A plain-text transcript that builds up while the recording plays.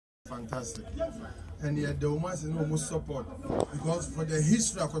fantastic. And yet the woman is no more support because for the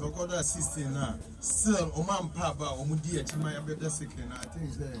history of the assisting now, still Oman Papa Omudi Chima better second. I think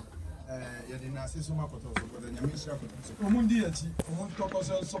you didn't assist so much but then you miss your Omundi Omon talk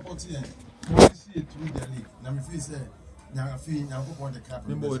support here. You see it through the league. Now if you say now fee now on the cap.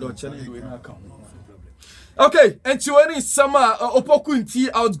 Okay, and to any summer Opokunti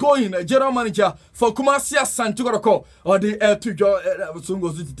outgoing general manager for Kumasi Santugaroko or the to your soon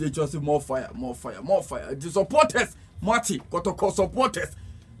goes to teach us more fire. The supporters, Marty, Kotoko supporters.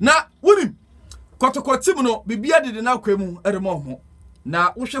 Now, William Kotoko Timono, Bibia did now Quemu at the moment.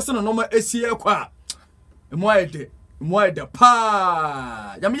 Now, we shall send a normal ACA qua. Moide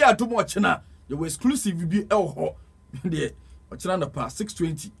pa Yamia too much now. You exclusive be Elho. There, what's on the past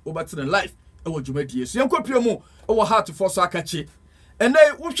 620 over to the life. Ewo jumedi so yanko pie mu ewo heart for so akachi ene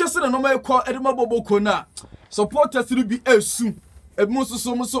wo hwese na no ma ekọ edema boboko na supporters will be esu ebimu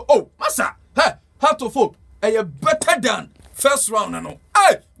so oh masa hey heart of folk better than first round no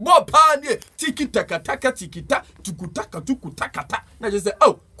hey bo pa ne tiki taka tikita tukutaka na just say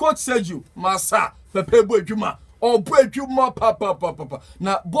oh coach said you masa pepe bo adwuma or bo adwuma papa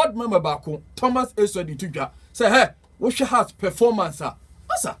na board member bako Thomas Esodi tudwa say hey wo hwe heart performance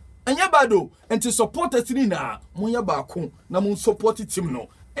masa anya bado enti supporters ni na munya baako na mun support team no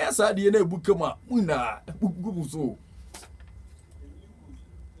esa de na ebuka ma muna gugu so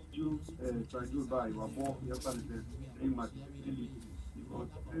you try to buy one more your family very much because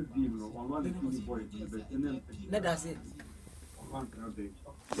this game no one the boy let us it one day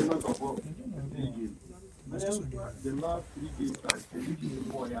the last 3 games the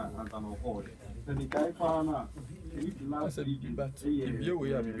boy and an hold and the guy found the last 3 games you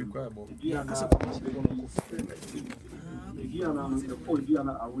we have be quiet about the four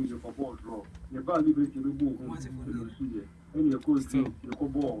Diana away for ball draw the ball liberty remove and your coach team the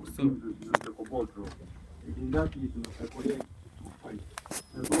ball the ball draw in that case no correct to fight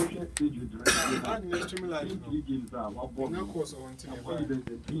the motion stage you drive and extremely like 3 games are one ball no course on team the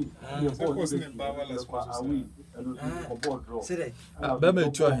team the course in powerless away and the ball draw bema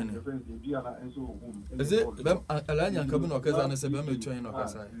twa hene is it bem alanya nkabu no kaza na se bema twa hene no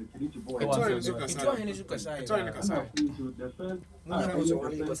kasa twa hene su kasa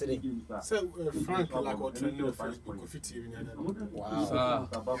so Frank like or trend no Facebook Kofi TV wow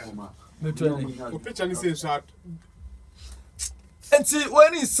me twa hene o picture ni say shot. And see,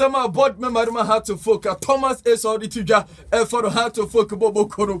 when he's summer board member, I had to focus. Thomas is already to for the heart to focus. Bobo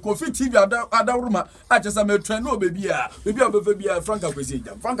Kono, Kofi TV, Adom, I just am a trend. No, baby, Frank Akwesi,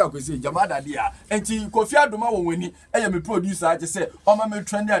 Jamada, dear. And see, Kofi Adoma, when he, I am a producer, I just say, oh, I'm a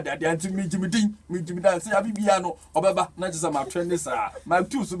trend there, and to me, Jimmy Dean, say, Abibiano, or Baba, not just my trend, my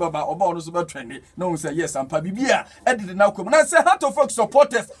two Subaba, or bonus super trendy. No one say, yes, I'm Pabibia, edited now come. And I say, how to focus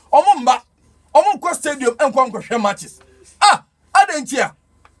supporters, Omumba, Omunko Stadium, and Congo matches. Adentia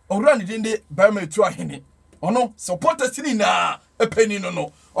orani dinde Burma to ahene ono supporters ni na epeni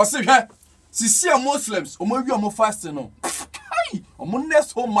no o se hwe sisia Muslims o ma wi o mo fast no ai o mo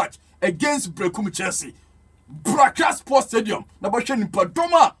ness so much against Brekum Chelsea Braka Sports Stadium na ba hwe ni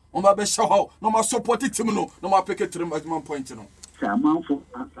padoma o ma be hwe no ma support team no ma pick 3 maximum point no chairman for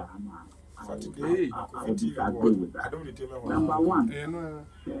asama number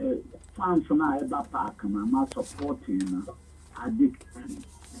 1 fans na eba park na supporting I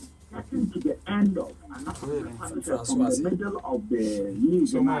think to the end of from the middle of the league.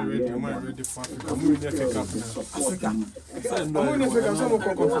 So I'm ready for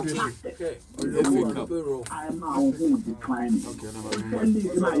I'm now declining.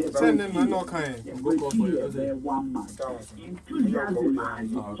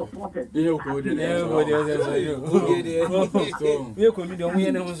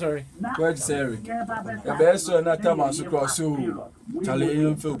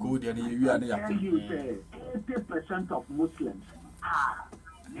 Charlie, feel good and you are 80% of Muslims are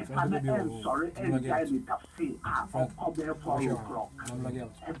sorry, every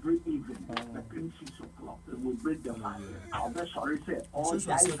evening between 6 o'clock. We break the fast. I'll be sorry, say all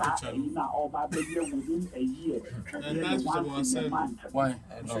guys are in our within a year. Once in a month. Why?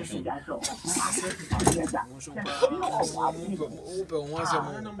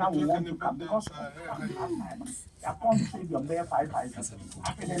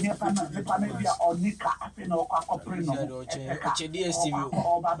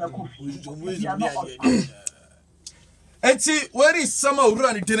 And see, where is summer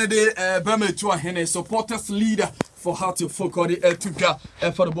run dinner day? Burma to a supporters leader for how to focus the Etuga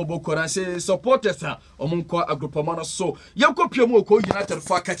for the Bobo Kora say supporters omunko agrupamano so yanko piemo ko United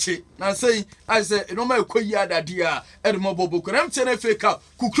for kachi na say I say no ma ko yada dia edmo Bobo Kora mtene fake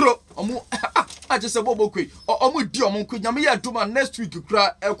kukro omu I just say Bobo kwe omu di omunko nyame ya duma next week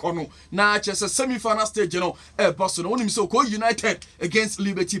kura ekono na just semi final stage no boss no onim so ko United against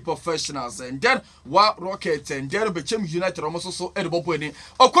Liberty Professionals and then wa Rockets and then bechem United omo so edbo ni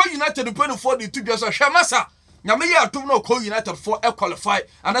okọ United put for the two just hwamasa nyame ya atom no ko United for qualify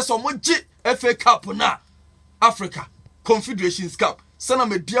and that's omo gi FA Cup na Africa Confederations Cup sana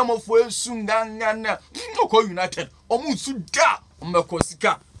mediamo fo esunganga na ko United omo su da omo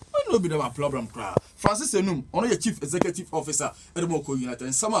sika no be the problem cry Francis Enum ono ye chief executive officer edmo ko United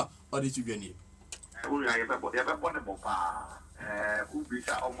and sama odi tu gani we are ebe born bopa who be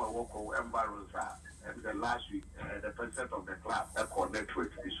omo woko embarosa the last week the president of the club connect with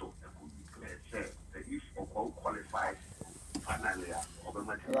so if Oko qualifies finally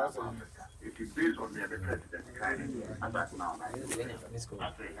it is based on the president as at now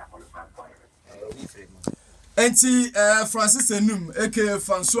Enti Francis Enum aka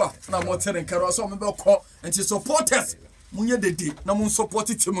François na moteren karo so me be ko enti supporters munye dede na mun support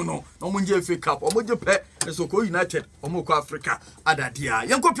team no na munye FA Cup omoje pe so ko United omoko Africa adadia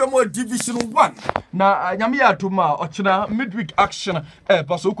yenkopia mo division 1 na nyame ya adoma ochina midweek action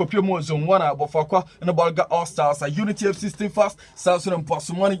paso kopia mo zone 1 abofakwa na Bolga All Stars Unity FC Steelfast Southern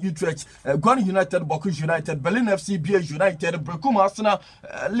Pasumani Utrecht Gwan United Boku United Berlin FC BA United Brekuma Arsenal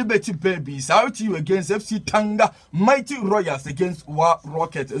Liberty Babies RTU against FC Tanga Mighty Royals against Wa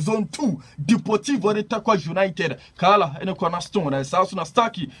Rockets Zone 2 Deportivo de Takwa United Kala ene cornerstone Southern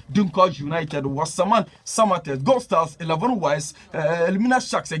Starkey Dunko United Wassaman Samates Gold Stars 11 Wise Elimina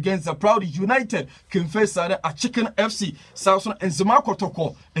Sharks against the Proud United Confessor a Chicken FC Southern Enzima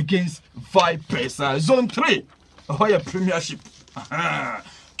Kotoko against Vipers Zone 3 Ahoya Premiership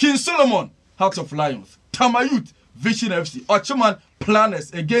King Solomon Heart of Lions Tamayut Vision FC Ochaman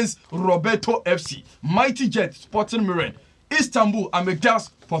Planners against Roberto FC Mighty Jet Sporting Mirren Istanbul Amegas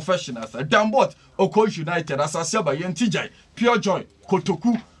Professionals Dambot Oko United Asasiaba Yentijai Pure Joy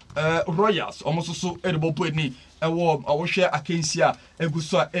Kotoku Royals almost so edible ni ewo awohwe akensia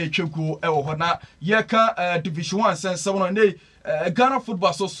eguso etwegu ewo hona yeka division 1 sense 7 Ghana Football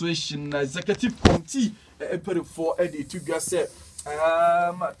Association executive committee for edi to gase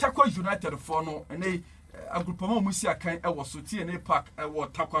Takwa United for no ene agrupama musi akan ewo so tie ne park ewo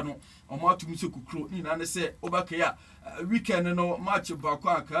Takwa no omatum se kukro ni na ne se obaka ya weekend no match baako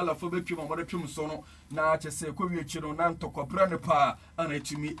akala fo betwem amodetwem so no na chese ko wiechiro na ntokobra ne pa ana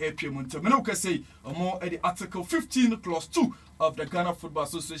etumi etwem ntem no kase omo edi article 15 clause 2 of the Ghana Football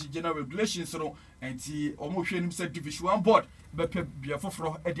Association general regulations no enti omo hwenim se division 1 board bepe bia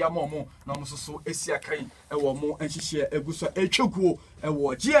foforo edi amomo na omo so esi akan ewo mo enhihye eguso etwekuo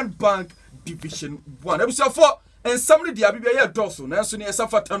ewo GN Bank division 1 ebusafo and somebody the abibia ya doso na so ne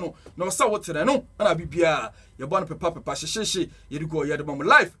esafata no na osa wotere no na abibia ye bon Pepapepa sheshe ye go ye dem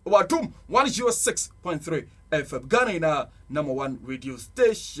live Adom 106.3 FM Ghana na number 1 radio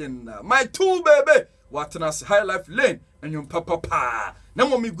station my two baby watnas high life lane and your papa na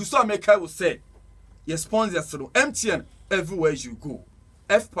mo mi guso ameka will say your sponsors so MTN everywhere you go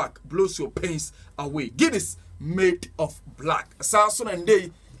F-Pack blows your pains away Guinness made of black Samson and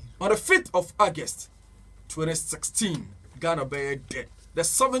day on the 5th of August 2016, Ghana Bay Day, the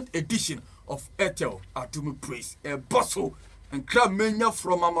 7th edition of Airtel Adom Praise, a bustle and crab mania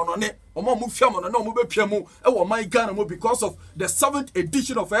from Amonone, or Mufiamon, no Mubepiamu, or my Ghana because of the 7th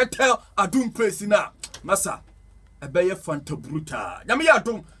edition of Airtel Adom Praise now. Massa, a Bayer Fanta Bruta, Yami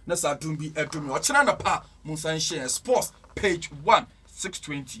Adom, Nasa Dumbi Adom, or Chanana Pa, Monsanche Sports, page 1,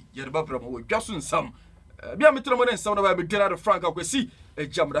 620, Yadabra, Jason Sam. Bia metro and sound about General Frank Akwesi e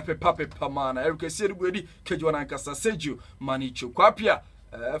jam da Pepapepa mana Eric Serugwedi Kejwana Nkasa Seju Manicho Kwapia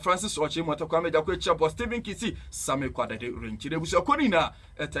Francis Ochi Motokwa Meja Kwecha Bo Steven Kisi Same Kwadade Renchire Buso Konina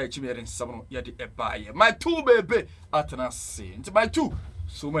eta Chimere Samono Yadi Ebaye my two baby atanase nti my two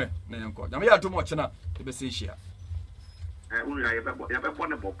so me na yanko nyame ya Adom ochena ebese hia we are ebe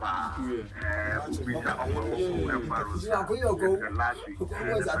born bopa we are omo embarosa the last week the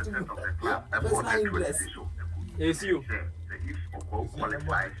president of the club connect with so if Oko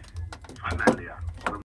qualifies finally